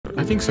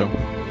I think so.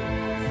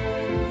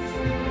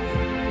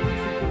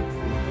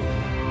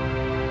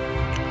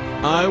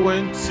 I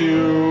went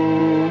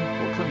to...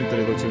 What clinic did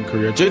I go to in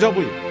Korea?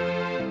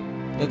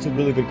 JW! That's a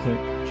really good clinic.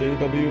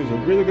 JW is a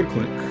really good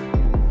clinic.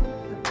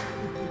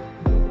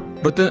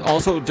 But then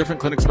also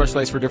different clinics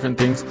specialize for different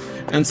things.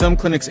 And some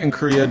clinics in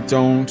Korea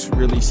don't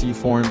really see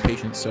foreign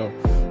patients. So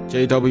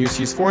JW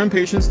sees foreign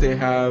patients. They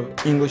have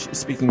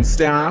English-speaking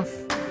staff.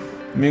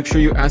 Make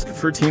sure you ask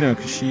for Tina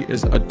because she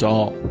is a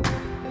doll.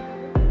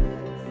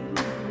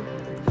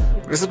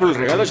 Gracias por el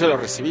regalo, ya lo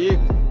recibí.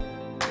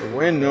 Qué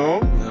bueno,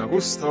 me da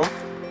gusto.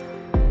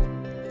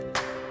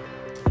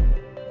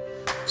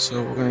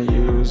 So we're gonna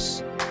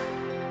use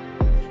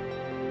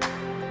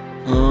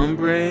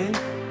Ombre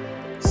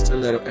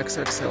Stiletto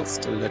XXL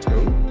Stiletto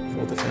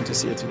for the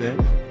Fantasia today.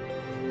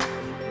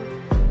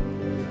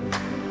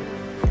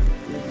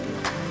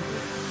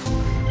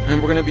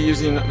 And we're gonna be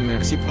using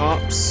Maxi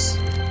Pops,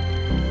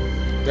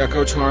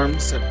 Deco Charm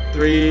set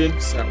 3,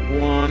 set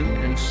 1,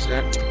 and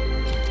set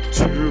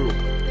 2.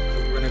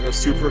 We're gonna go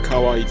super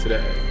kawaii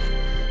today.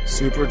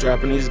 Super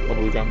Japanese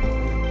bubblegum.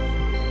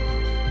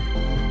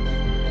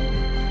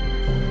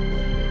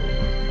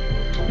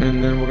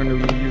 And then we're going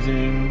to be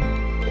using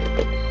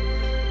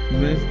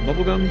this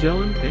bubblegum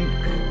gel in pink.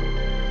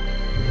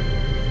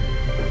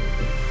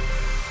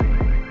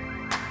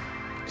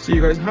 So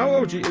you guys, how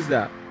OG is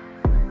that?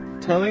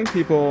 Telling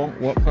people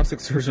what plastic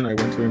surgeon I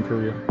went to in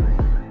Korea.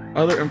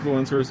 Other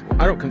influencers,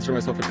 I don't consider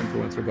myself an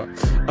influencer, but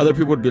other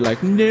people would be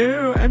like,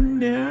 no, I'm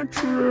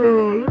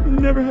natural. I've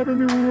never had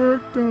any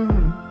work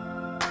done.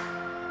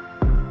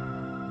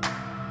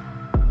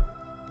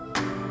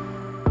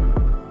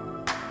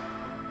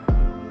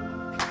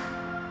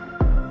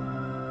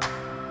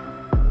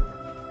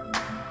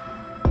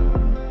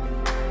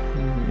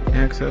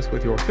 Access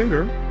with your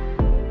finger.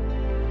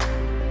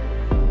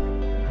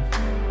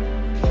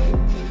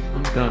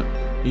 I'm done.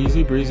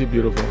 Easy breezy,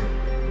 beautiful.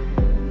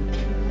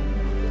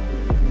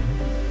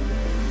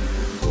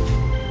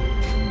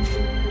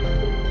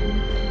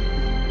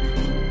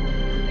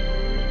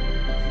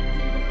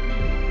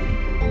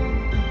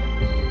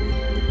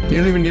 You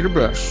don't even need a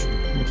brush.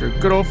 With your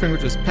good old finger,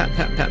 just pat,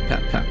 pat, pat,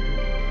 pat, pat.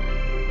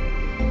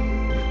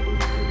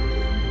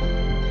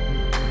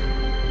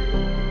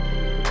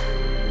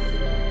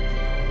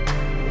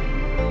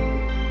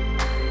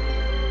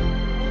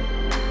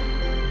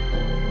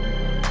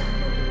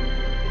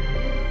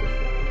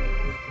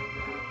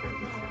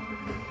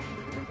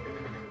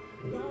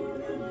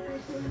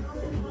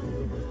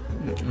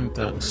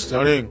 That's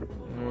stunning.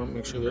 I want to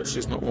make sure that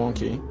she's not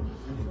wonky.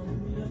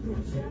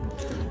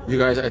 You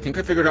guys, I think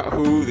I figured out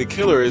who the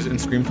killer is in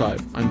Scream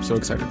 5. I'm so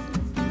excited.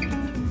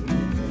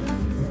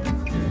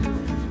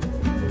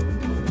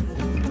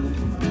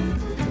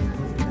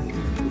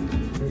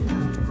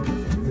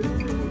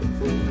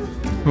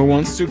 Who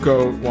wants to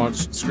go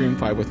watch Scream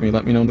 5 with me?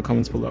 Let me know in the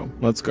comments below.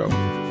 Let's go.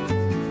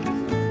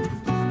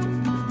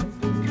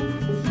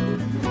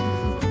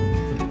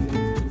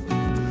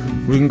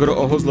 We can go to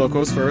Ojos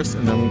Locos first,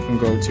 and then we can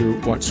go to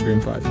watch Scream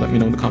 5. Let me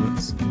know in the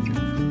comments.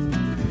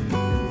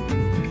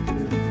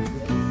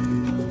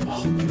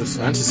 Oh, this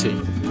fantasy.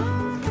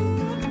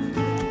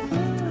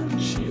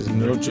 She is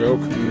no joke,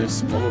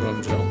 Miss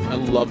Bubblegum Gel. I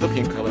love the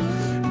pink color.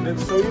 And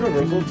it's so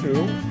universal,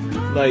 too.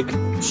 Like,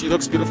 she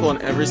looks beautiful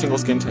in every single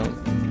skin tone.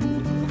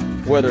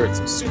 Whether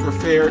it's super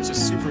fair to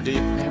super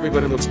deep,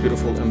 everybody looks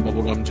beautiful in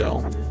Bubblegum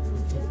Gel.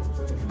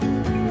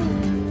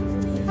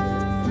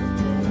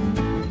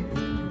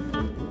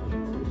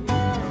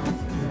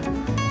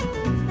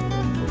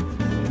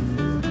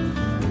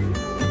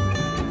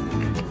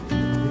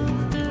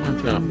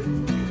 Yeah.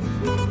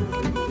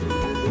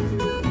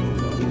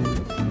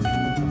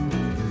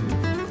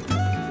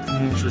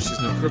 Make sure she's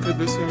not crooked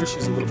this way,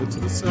 she's a little bit to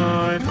the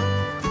side.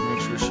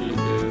 Make sure she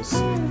is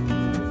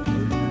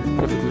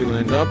perfectly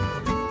lined up,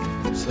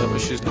 so that way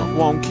she's not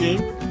wonky.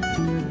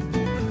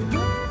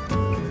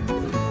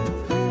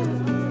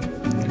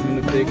 I'm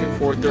going to bake it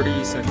for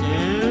 30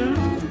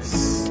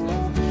 seconds.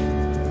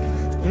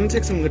 I'm going to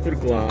take some liquid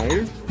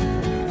glide,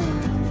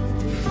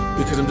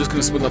 because I'm just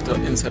going to smooth out the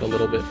inside a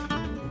little bit.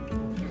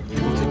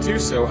 To do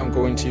so, I'm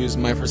going to use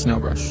my first nail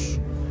brush.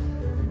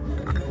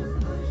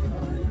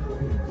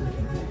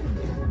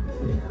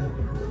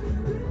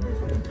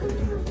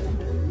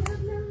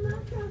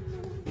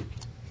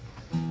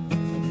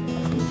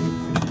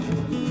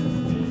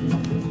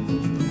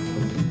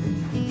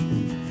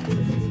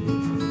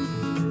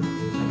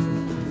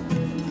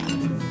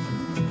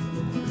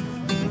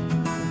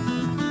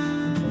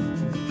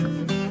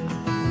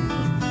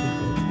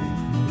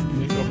 Let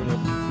me open up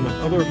my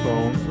other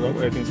phone so that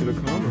way I can see the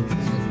comments.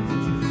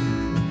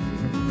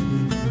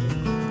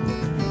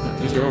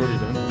 These are already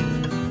done.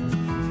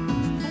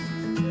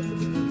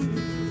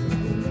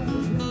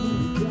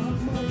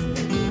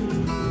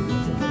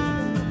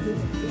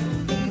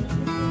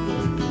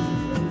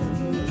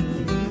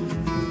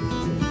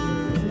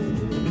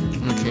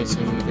 Okay, so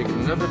I'm going to bake it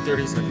another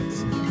 30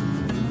 seconds.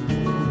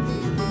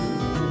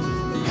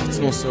 Oh, it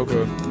smells so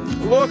good.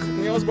 Look,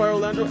 Nails by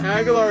Orlando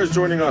Aguilar is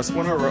joining us,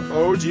 one of our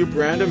OG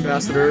brand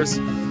ambassadors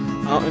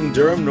out in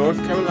Durham, North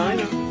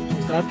Carolina.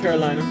 South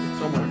Carolina,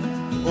 somewhere.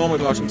 Oh my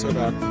gosh, I'm so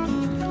bad.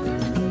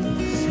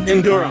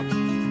 In Durham.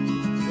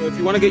 So if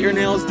you want to get your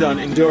nails done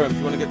in Durham, if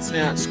you want to get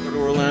snatched, go to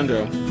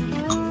Orlando.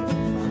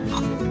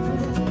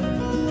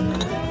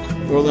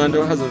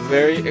 Orlando has a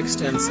very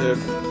extensive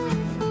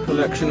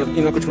collection of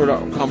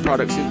EnoCouture.com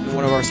products. He's been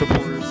one of our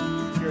supporters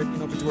here at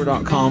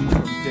EnoCouture.com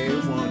from day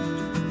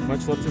one.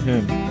 Much love to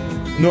him.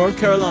 North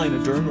Carolina,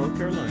 Durham, North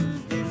Carolina.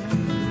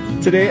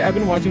 Today I've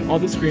been watching all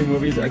the Scream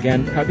movies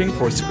again, prepping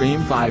for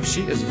Scream 5.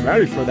 She is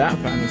ready for that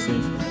fantasy.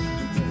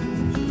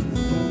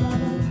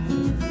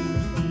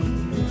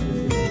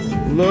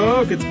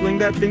 Look, it's Bling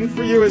That Thing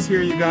For You is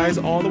here, you guys,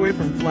 all the way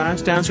from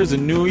Flash Dancers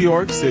in New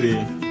York City.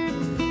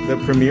 The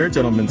premier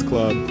gentlemen's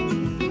club.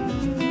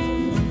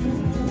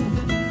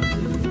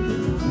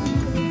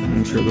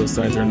 I'm sure those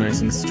sides are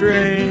nice and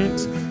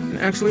straight. And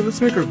actually,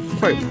 let's make her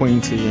quite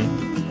pointy.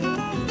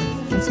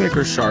 Let's make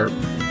her sharp.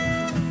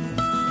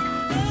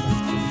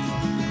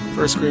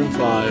 For Scream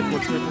 5,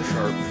 let's make her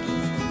sharp.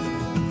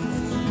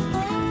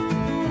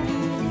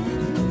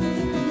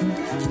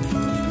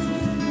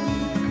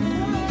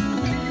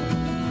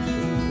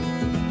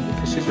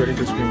 She's ready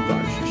for Scream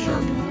 5, she's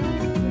sharp.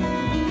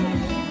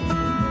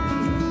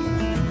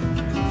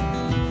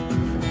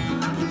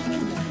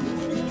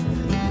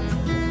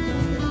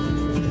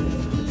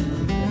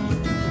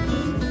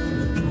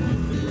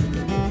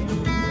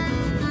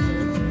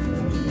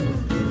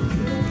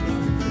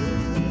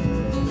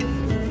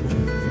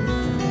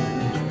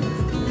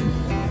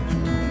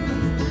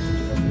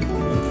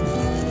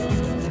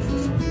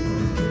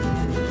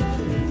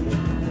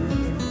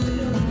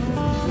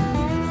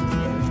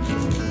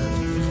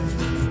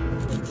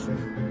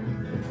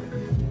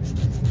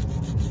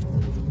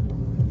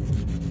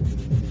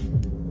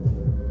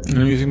 And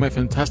I'm using my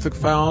fantastic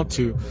file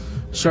to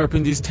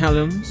sharpen these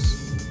talons.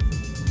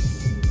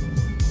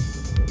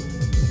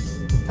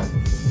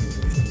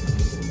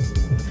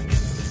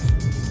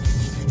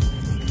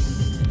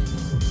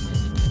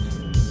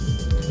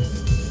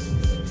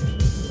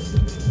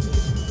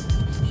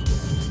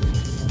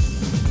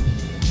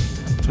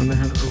 Turn the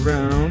hand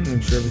around,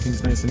 make sure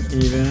everything's nice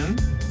and even.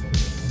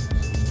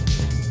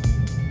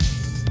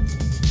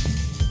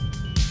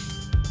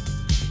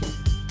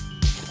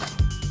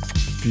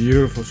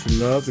 Beautiful, she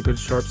loves a good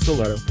sharp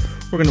stiletto.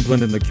 We're going to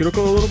blend in the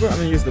cuticle a little bit. I'm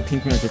going to use the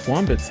Pink Magic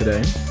Wand bit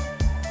today.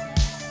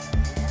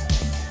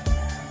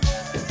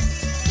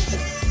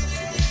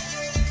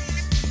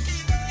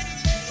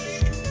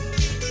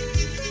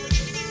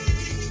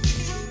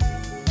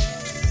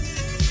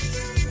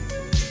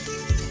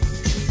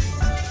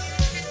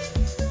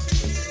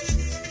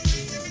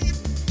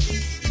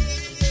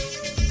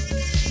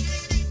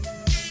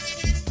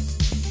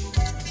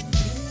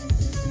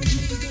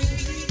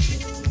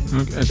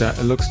 Look at that,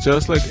 it looks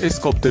just like a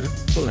sculpted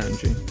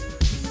phalange.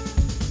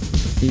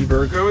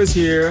 Virgo is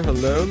here,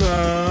 hello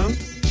love.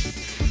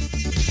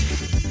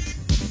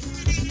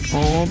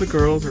 All the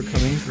girls are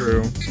coming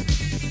through.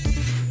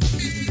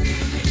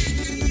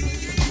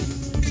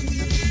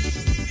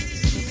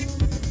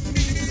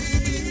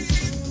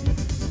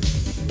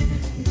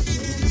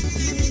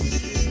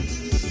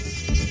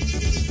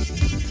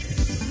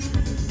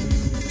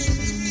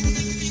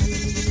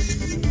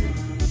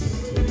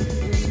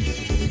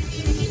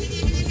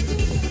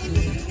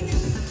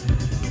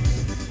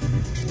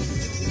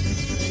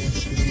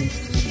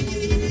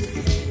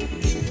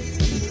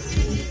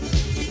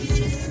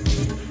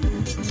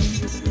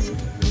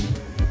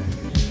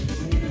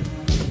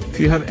 If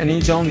you have any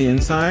gel on the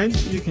inside,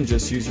 you can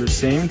just use your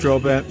same drill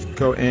bit,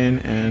 go in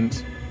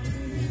and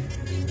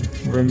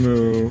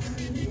remove.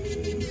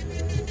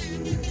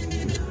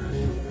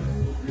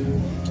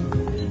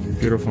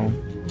 Beautiful.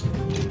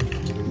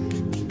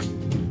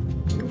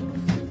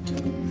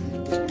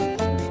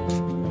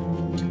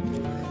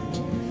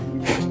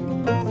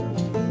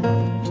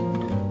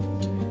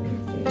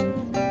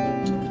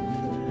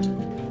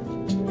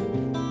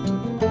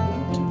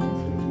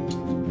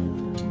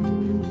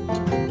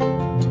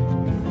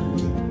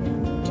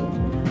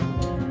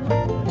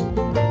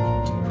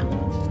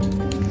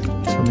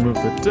 Remove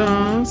the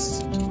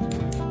dust.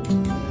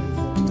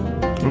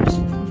 Oops.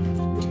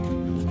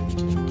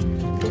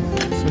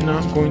 So now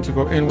I'm going to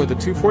go in with a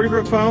 240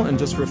 grit file and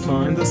just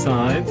refine the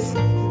sides.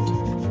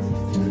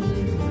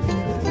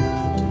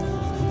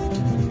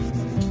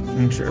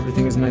 Make sure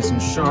everything is nice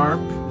and sharp.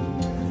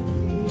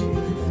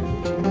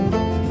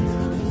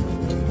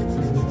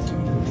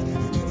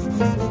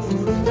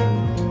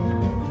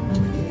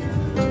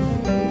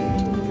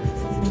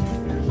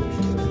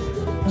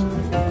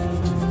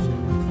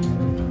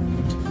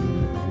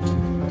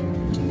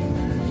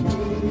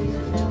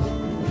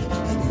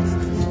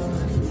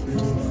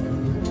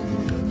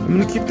 I'm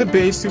going to keep the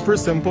base super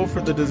simple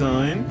for the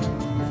design.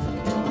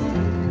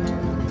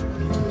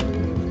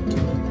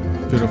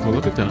 Beautiful,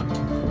 look at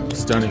that.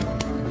 Stunning.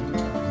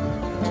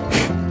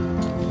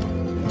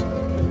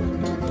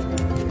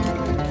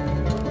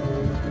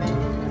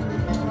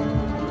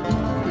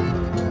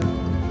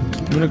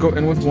 I'm gonna go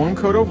in with 1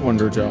 coat of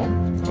Wonder Gel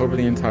over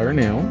the entire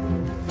nail.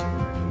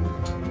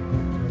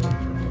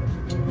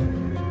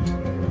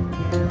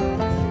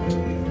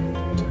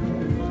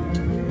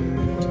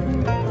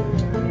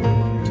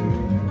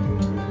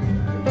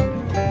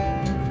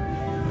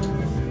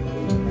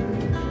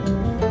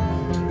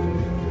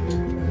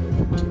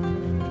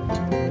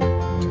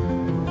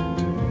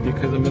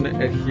 Because I'm gonna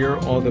adhere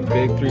all the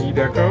big 3D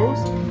decos,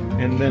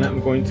 and then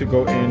I'm going to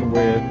go in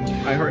with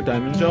I Heart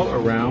Diamond Gel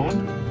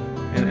around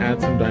and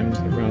add some diamonds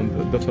around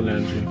the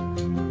phalange.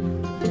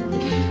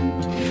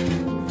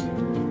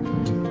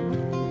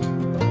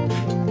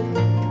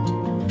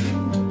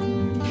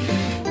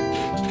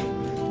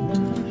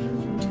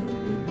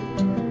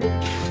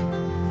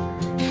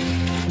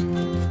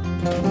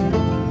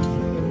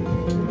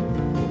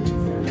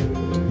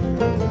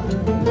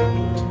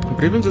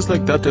 But even just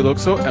like that, they look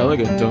so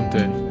elegant, don't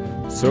they?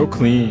 So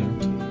clean.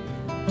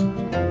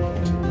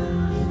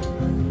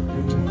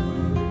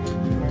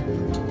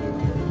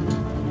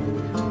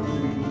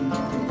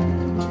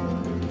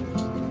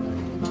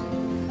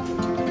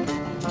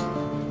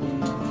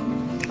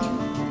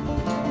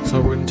 So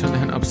we're going to turn the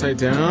hand upside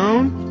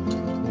down,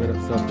 let it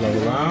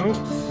self-level out.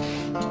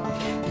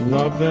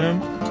 Love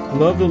them.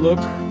 Love the look.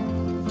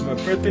 My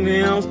birthday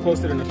nails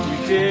posted in a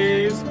few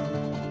days.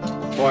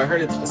 Oh, I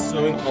heard it's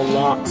snowing a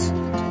lot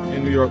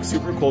in New York.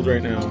 Super cold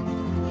right now.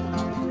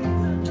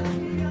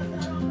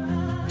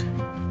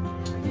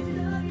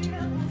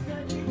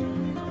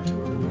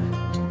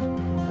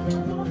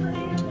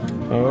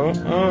 Oh,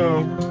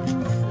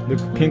 the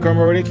pink arm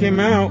already came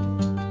out.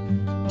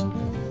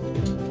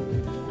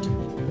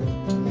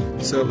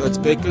 So let's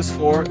bake this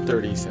for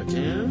 30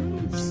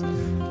 seconds.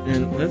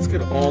 And let's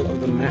get all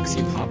of the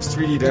Maxi Pops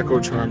 3D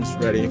Deco charms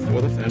ready for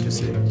the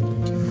fantasy.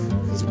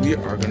 Because we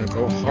are going to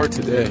go hard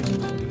today.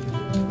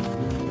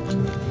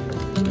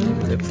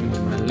 Get some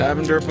of my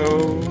lavender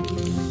bows.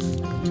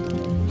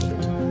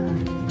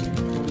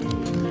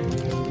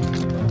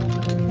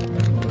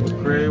 A little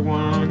gray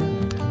one.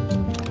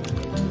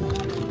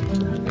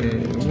 A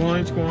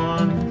white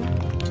one.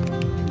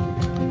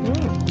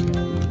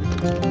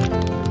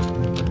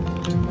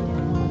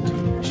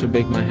 Should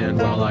bake my hand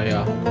while I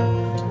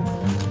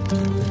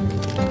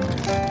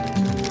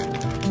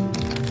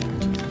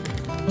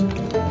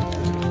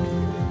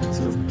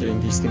sort of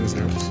getting these things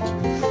out.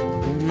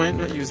 We might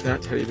not use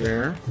that teddy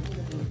bear.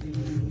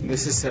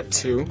 This is set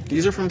 2.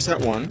 These are from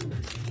set 1.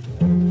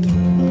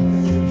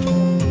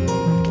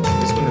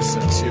 This one is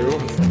set 2.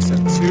 And from set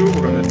 2,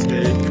 we're gonna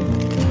take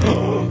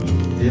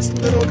this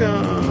little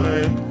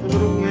guy, the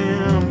little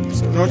lamb.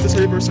 So not the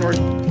teddy bear, sorry.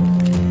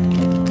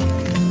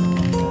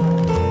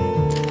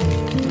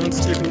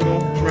 Let's take a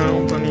little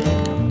brown bunny.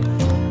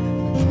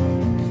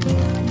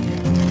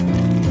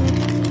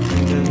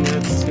 And then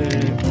let's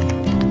take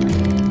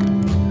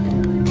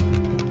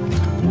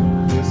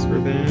this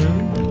ribbon.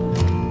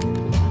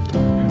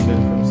 And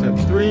then from set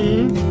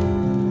 3,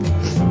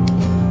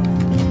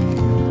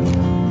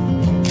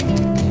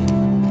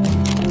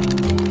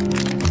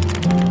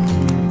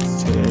 let's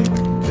take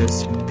this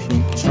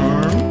pink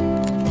charm.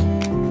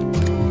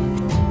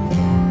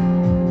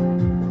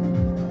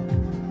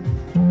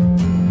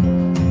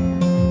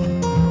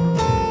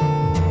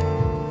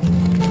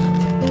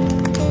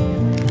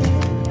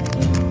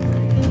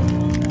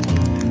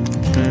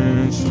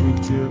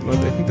 I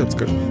think that's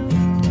good.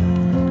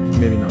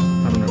 Maybe not. I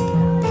don't know.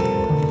 I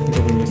think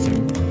I'll be missing.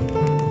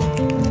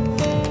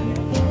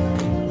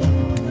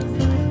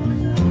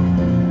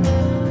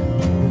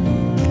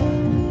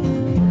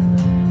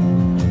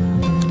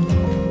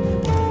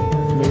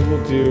 Maybe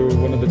we'll do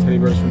one of the teddy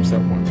bears from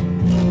set 1.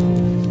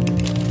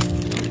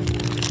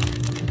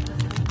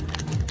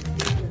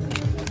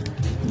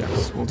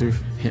 Yes, we'll do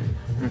him.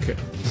 Okay.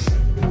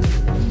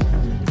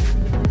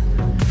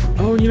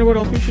 Oh, you know what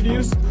else we should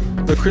use?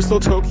 The Crystal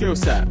Tokyo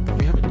set.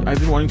 I've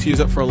been wanting to use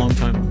that for a long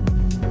time.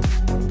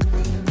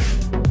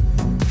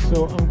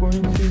 So I'm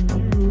going to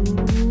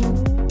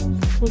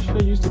use... What should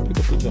I use to pick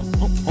up the gel?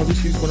 Oh, I'll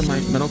just use one of my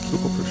metal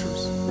cuticle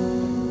pushers.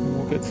 And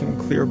we'll get some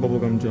clear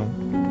bubblegum gel.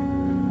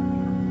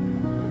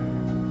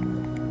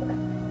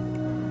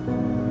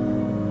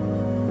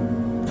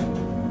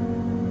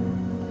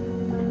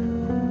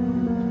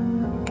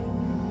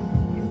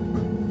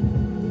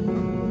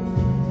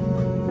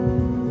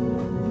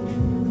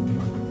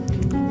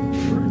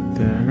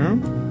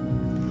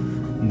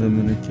 I'm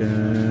gonna get,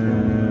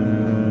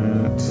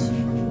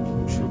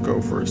 should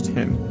go first,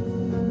 him.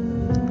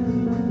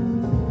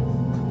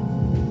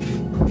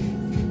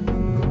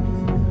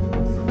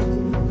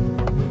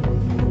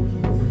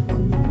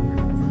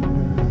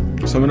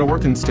 So I'm gonna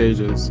work in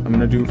stages. I'm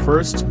gonna do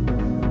first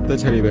the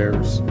teddy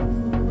bears.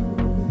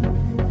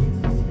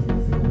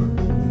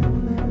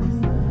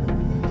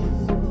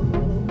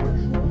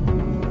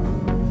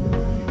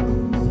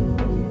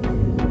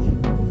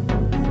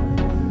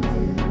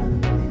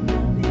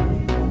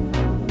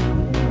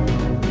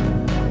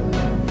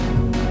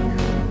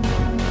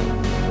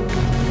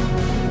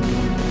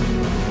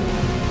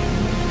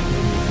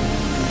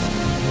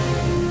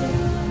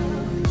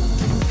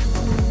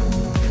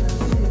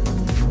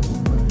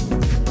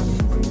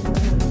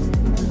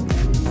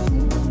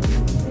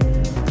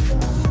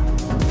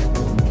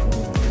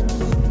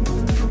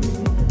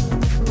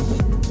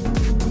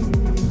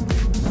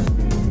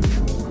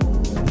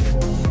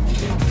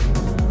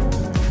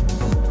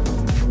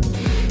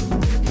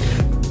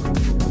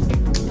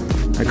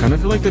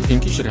 feel like the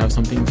pinky should have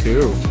something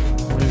too.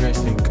 What do you guys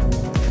think?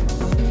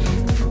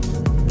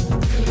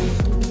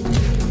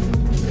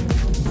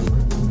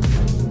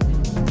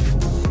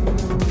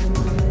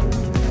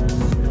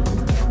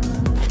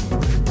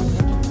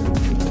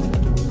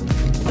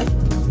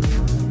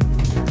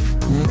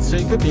 Let's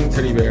take the pink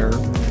teddy bear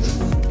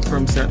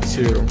from set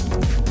 2.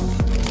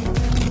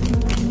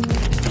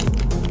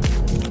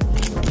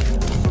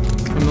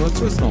 And let's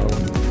do a smaller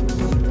one.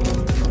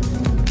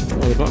 It's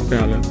all about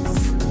balance.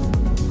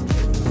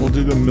 We'll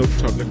do the milk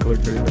chocolate color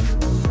teddy bear.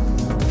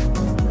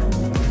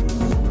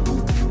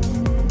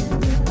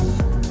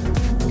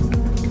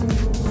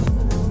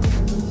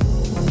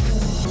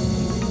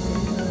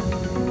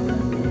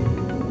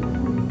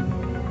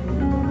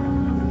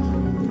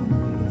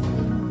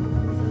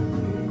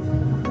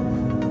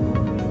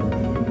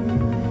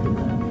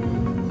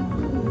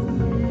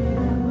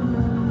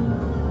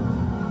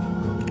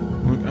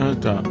 Look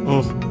at that.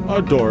 Oh,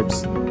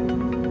 adorbs.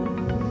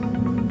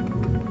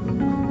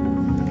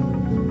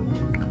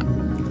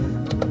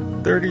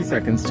 $30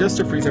 seconds just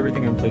to freeze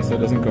everything in place so it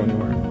doesn't go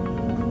anywhere.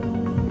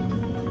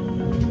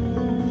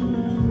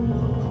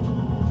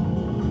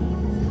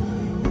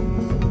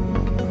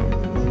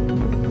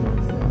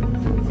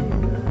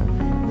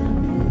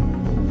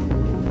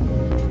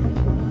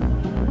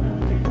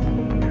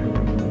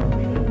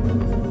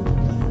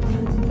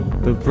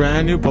 The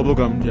brand new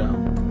bubblegum gel.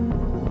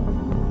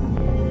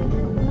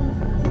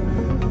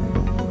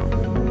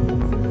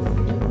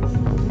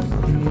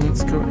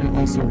 Let's go in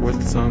also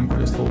with some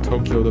Crystal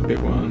Tokyo, the big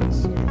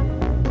ones.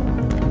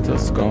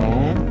 Let's go.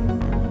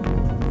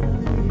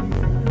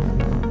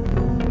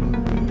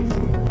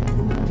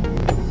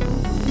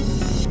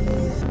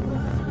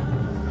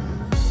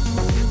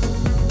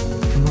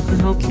 Look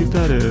at how cute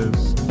that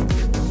is.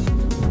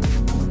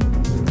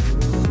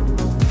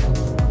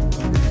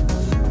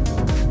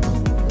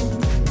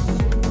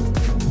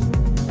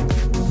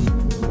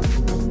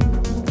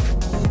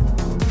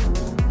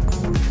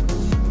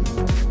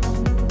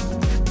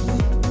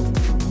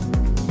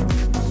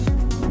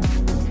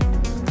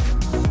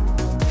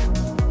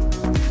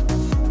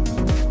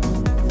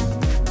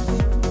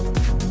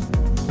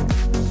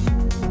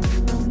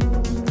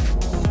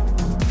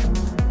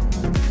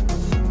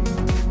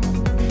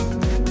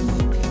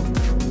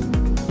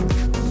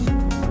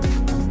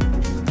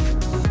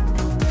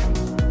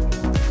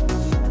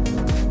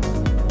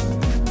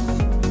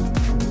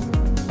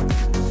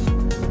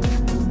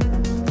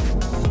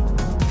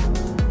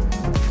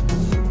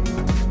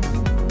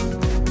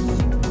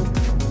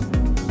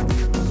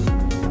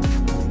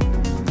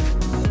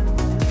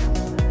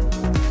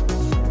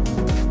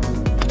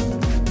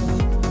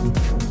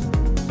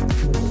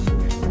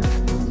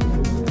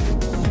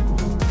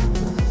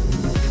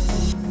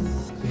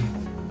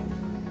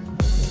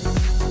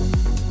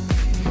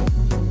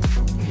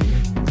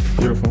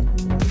 Beautiful.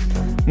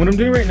 What I'm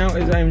doing right now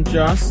is I'm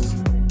just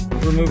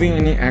removing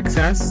any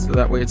excess so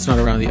that way it's not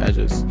around the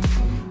edges.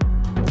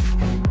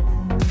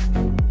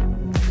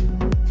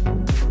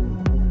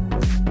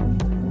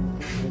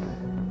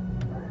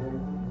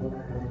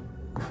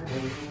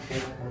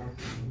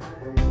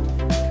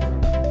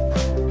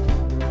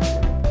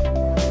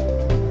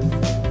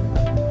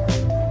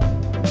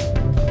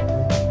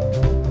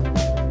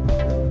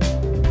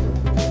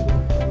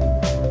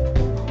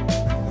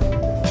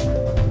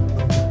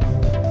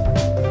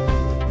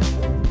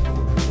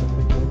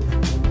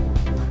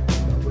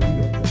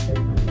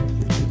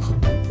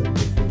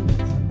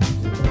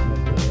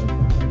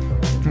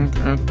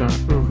 At that.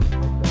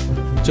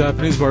 Ooh.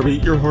 Japanese Barbie,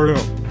 you're hard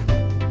out.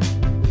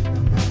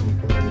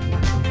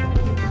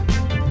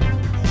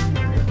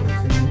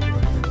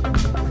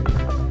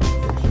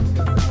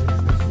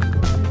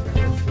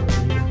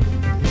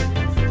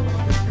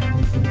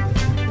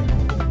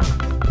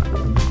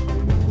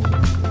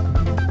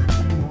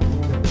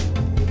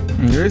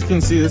 You guys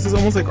can see this is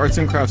almost like arts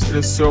and crafts. It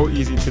is so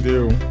easy to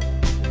do.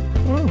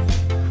 Oh.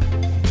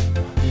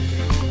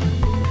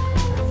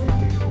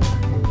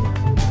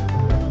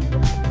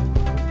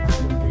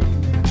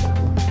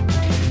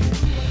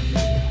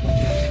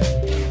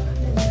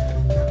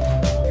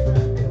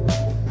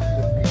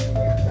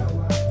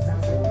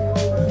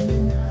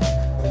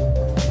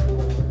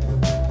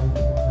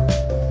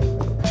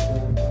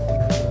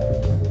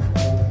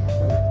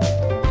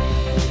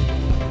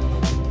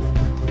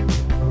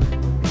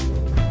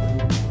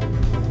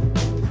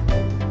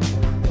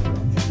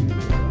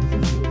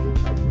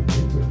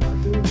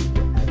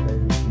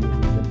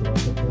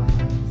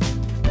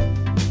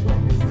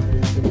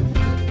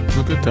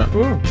 Look at that.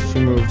 Oh, she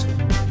moved.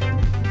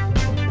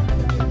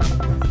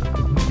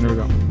 There we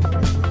go.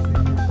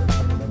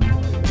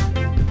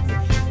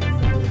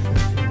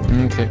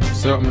 Okay,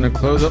 so I'm going to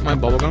close up my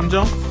bubblegum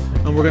gel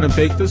and we're going to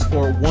bake this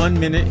for 1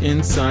 minute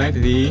inside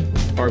the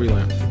Barbie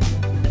lamp.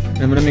 And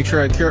I'm going to make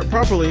sure I cure it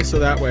properly so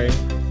that way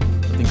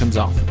nothing comes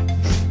off.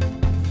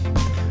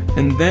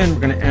 And then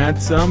we're going to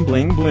add some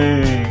bling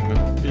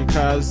bling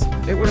because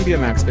it wouldn't be a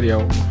Max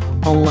video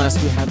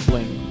unless we had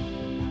bling.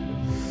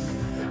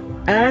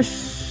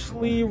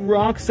 Ashley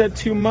Rock said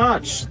too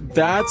much.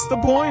 That's the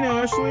point,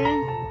 Ashley.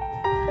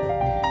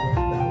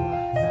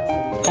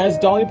 As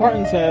Dolly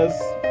Parton says,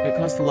 it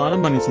costs a lot of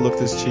money to look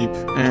this cheap,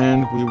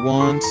 and we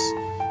want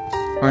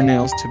our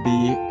nails to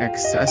be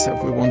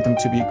excessive. We want them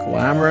to be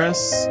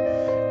glamorous,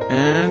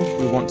 and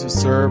we want to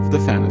serve the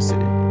fantasy.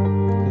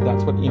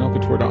 That's what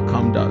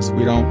EnoCouture.com does.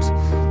 We don't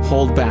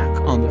hold back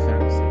on the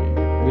fantasy.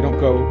 We don't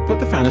go, put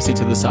the fantasy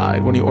to the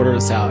side when you order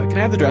a salad. Can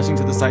I have the dressing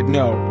to the side?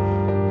 No.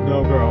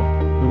 No, girl.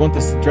 We want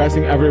this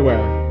dressing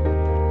everywhere.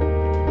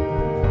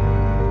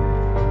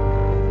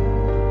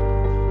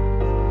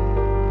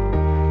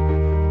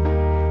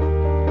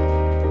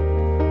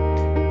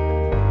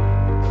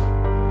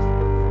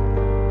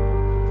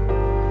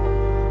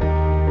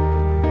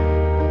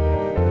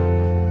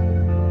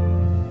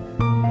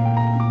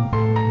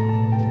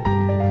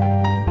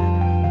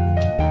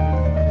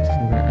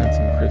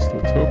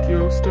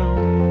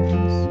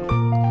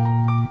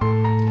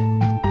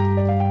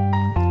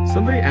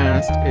 Somebody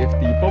asked if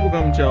the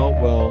bubblegum gel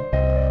will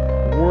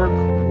work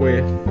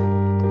with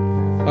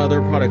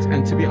other products,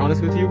 and to be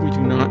honest with you, we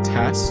do not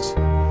test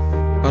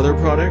other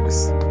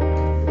products,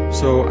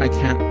 so I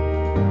cannot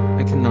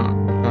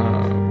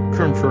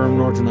confirm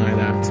nor deny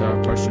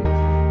that question.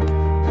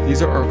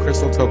 These are our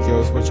Crystal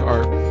Tokyos, which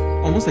are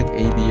almost like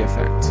AB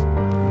effect,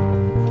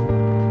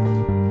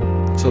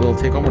 so they'll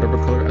take on whatever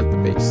color as the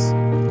base.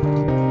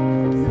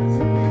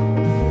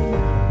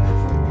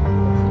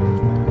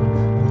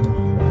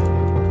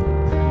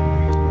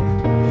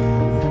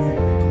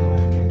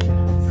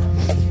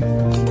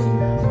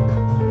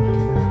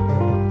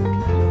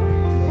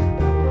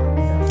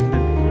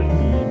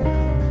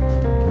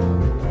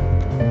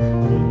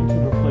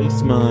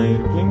 My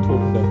bling tool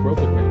because I broke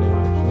it right now,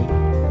 actually.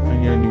 I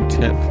need a new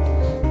tip.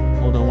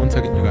 Hold on one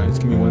second, you guys.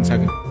 Give me 1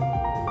 second.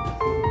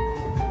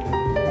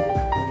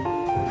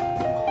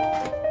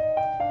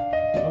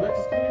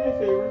 Alexis, can you do me a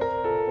favor?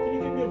 Can you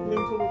give me a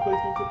bling tool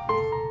replacement tip,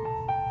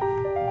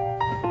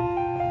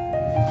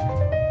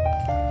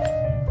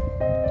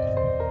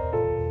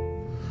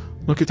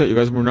 please? Look at that, you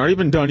guys. We're not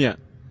even done yet.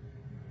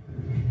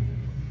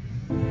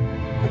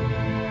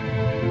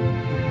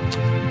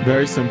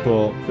 Very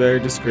simple, very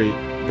discreet,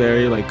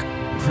 very like,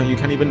 you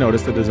can't even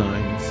notice the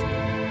designs.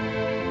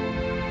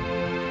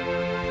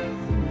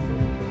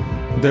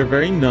 They're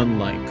very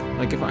nun-like.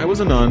 Like if I was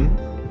a nun,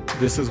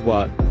 this is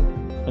what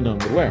a nun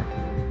would wear,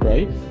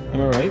 right? Am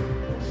I right?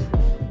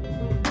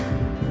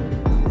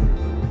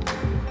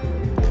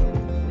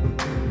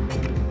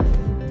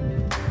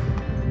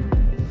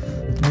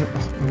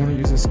 I want to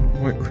use this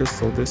white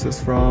crystal. This is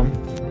from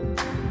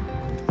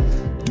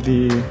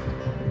the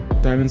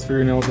Diamonds for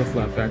Your Nails, the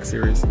Flatback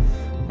series.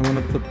 I want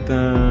to put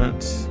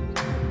that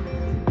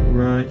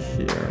right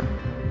here.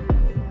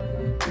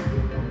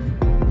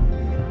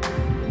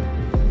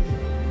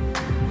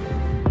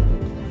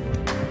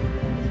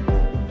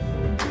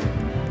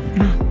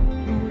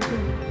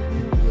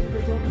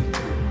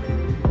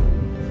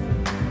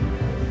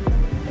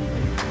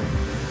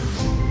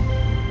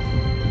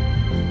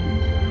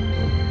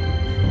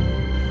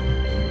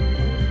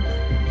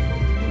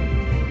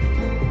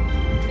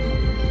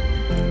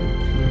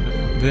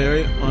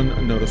 Very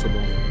unnoticeable.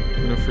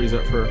 I'm gonna freeze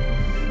that for.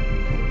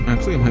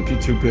 Actually, it might be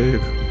too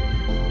big.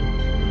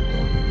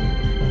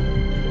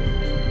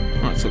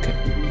 Oh, it's okay.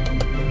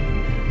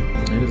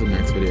 It is a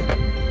nice video.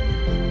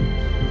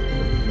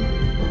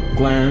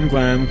 Glam,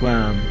 glam,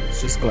 glam.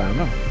 It's just glam.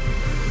 Oh.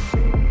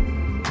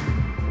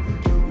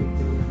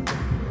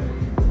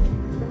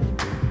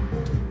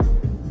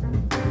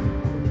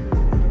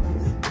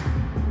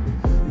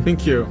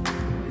 Thank you.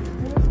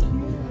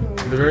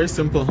 They're very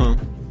simple, huh?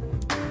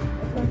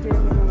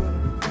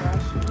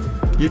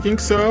 You think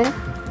so?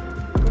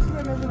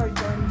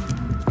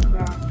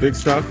 Big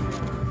stuff.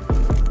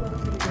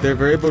 They're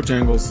very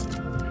Bojangles.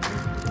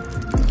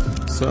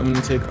 So I'm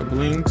going to take a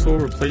bling tool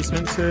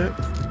replacement tip,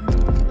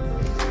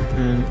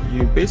 and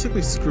you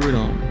basically screw it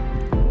on.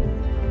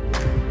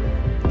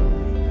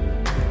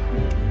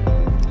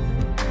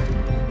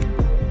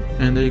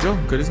 And there you go,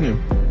 good as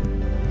new.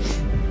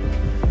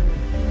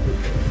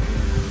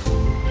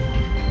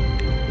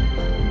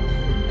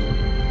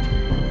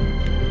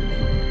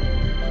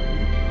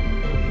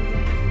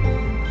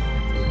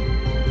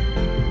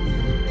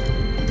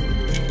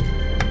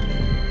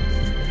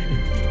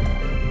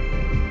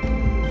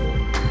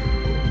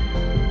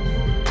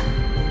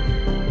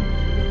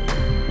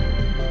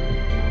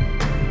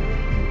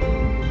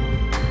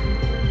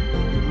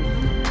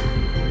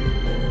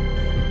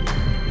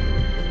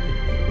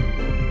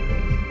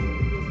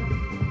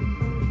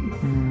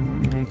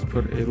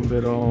 Put a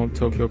little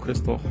Tokyo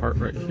Crystal heart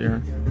right here.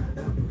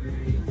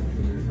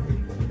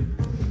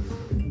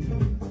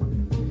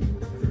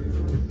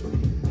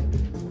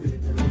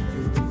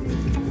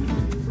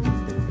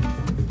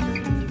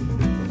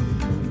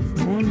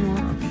 One more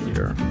up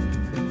here.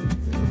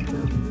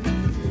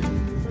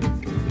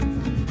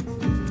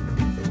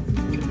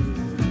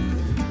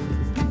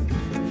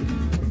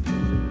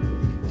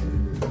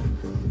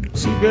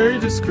 So very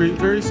discreet,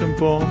 very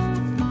simple.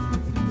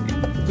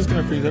 I'm just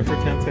gonna freeze that for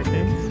 10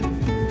 seconds.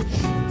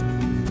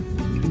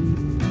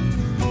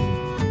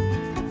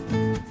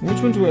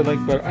 Which one do I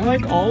like better? I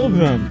like all of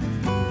them.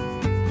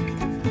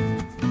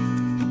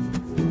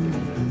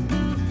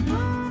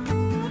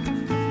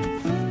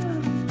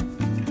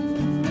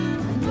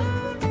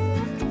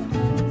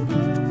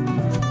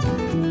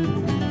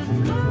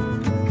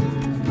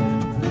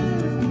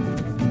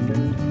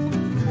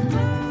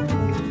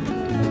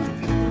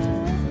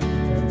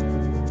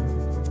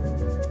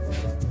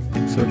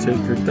 So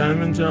take your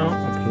diamond gel,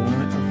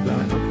 apply,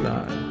 apply,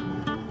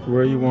 apply.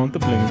 Where you want the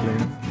bling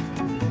bling.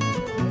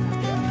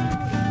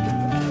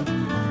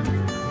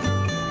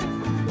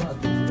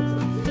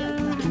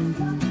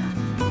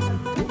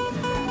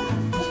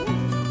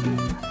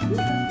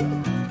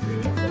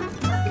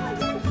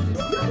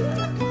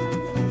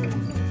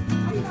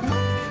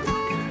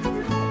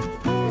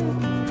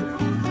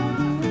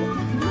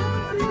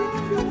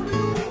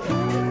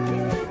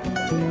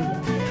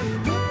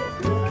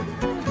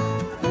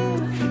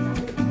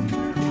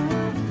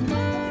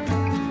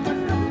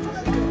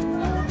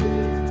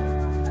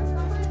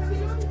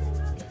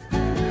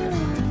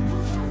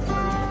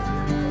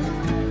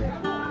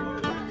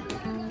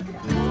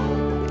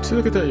 So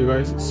look at that, you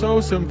guys.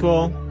 So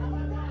simple.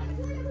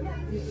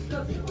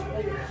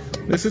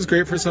 This is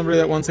great for somebody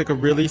that wants like a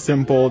really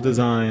simple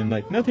design.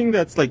 Like nothing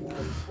that's like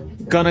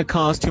gonna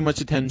cause too much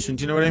attention.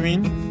 Do you know what I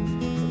mean?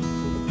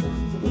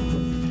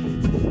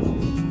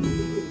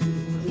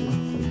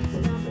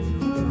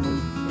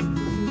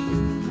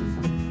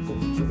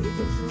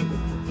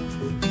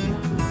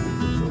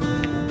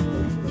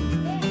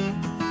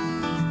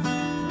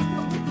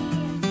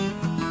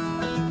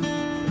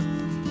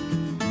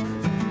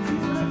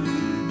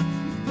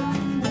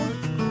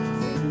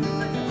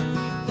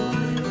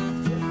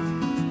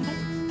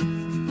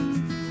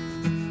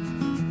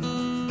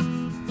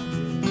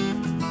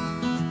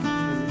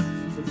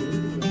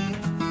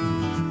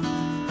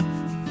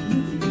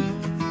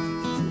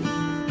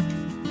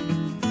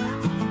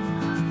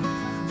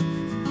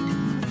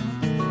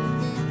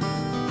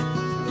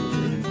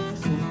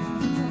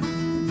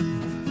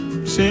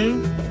 See?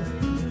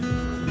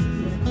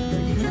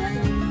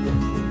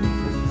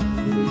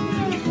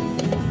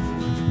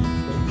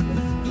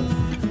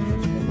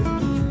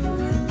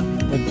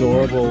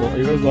 Adorable. Are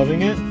you guys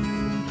loving it?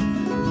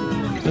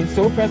 It's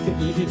so fast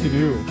and easy to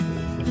do.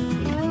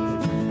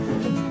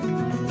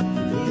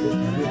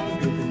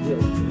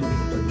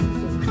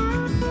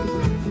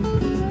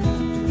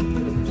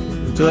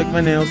 Do you like my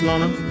nails,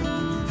 Lana?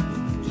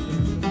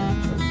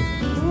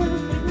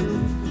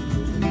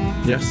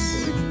 Yes.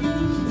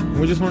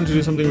 We just wanted to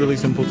do something really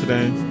simple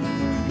today.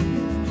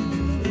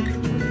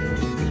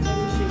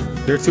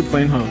 They're too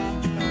plain, huh?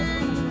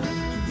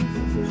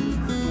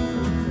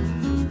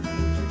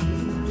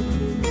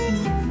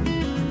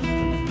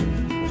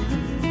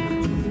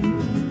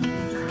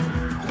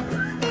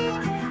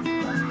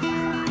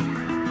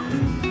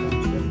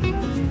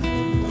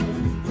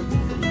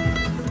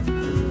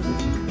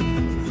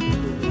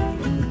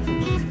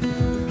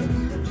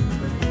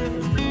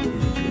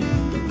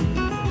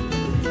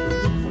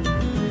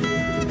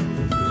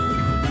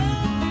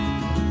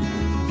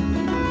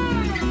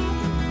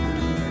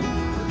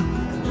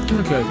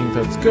 Okay, I think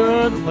that's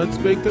good. Let's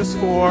bake this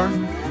for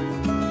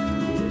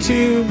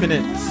 2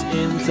 minutes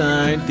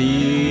inside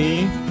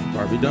the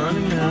Barbie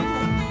Darling app.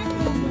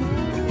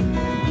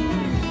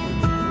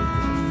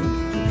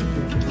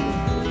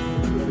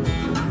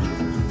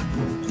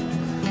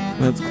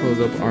 Let's close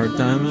up our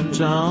diamond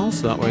gel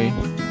so that way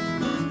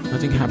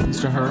nothing happens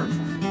to her.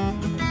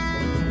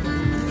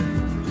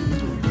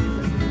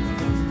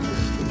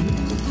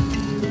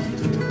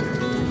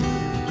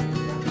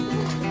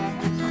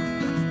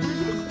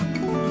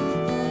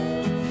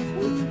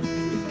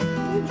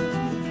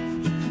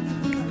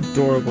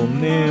 Adorable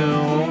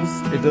nails.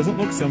 It doesn't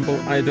look simple.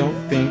 I don't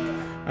think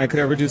I could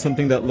ever do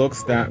something that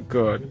looks that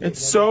good.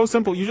 It's so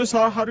simple. You just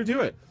saw how to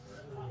do it.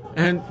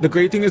 And the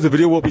great thing is the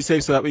video will be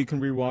saved so that way you can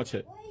rewatch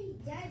it.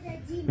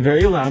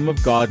 Very Lamb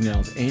of God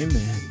nails.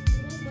 Amen.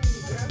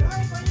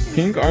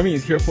 Pink Army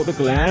is here for the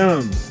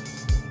glam.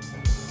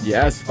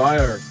 Yes,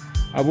 fire.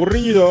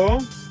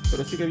 Aburrido,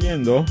 pero sigue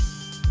viendo.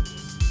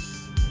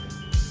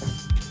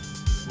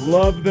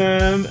 Love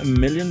them. $1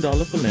 million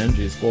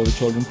phalanges for the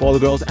children, for the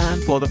girls,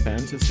 and for the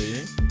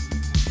fantasy.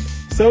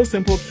 So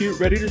simple, cute,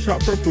 ready to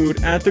shop for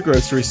food at the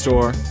grocery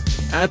store,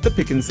 at the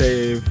Pick and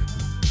Save.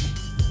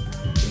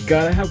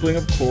 Gotta have bling,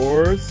 of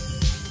course.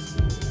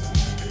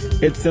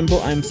 It's simple.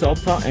 I'm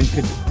self-taught and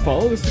could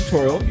follow this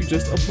tutorial. You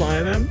just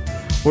apply them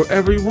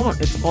wherever you want.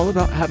 It's all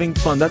about having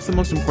fun. That's the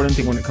most important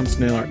thing when it comes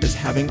to nail art, is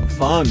having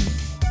fun.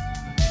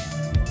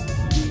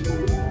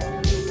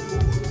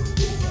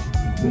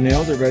 The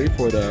nails are ready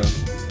for the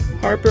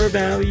Harper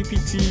Valley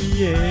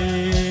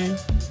PTA.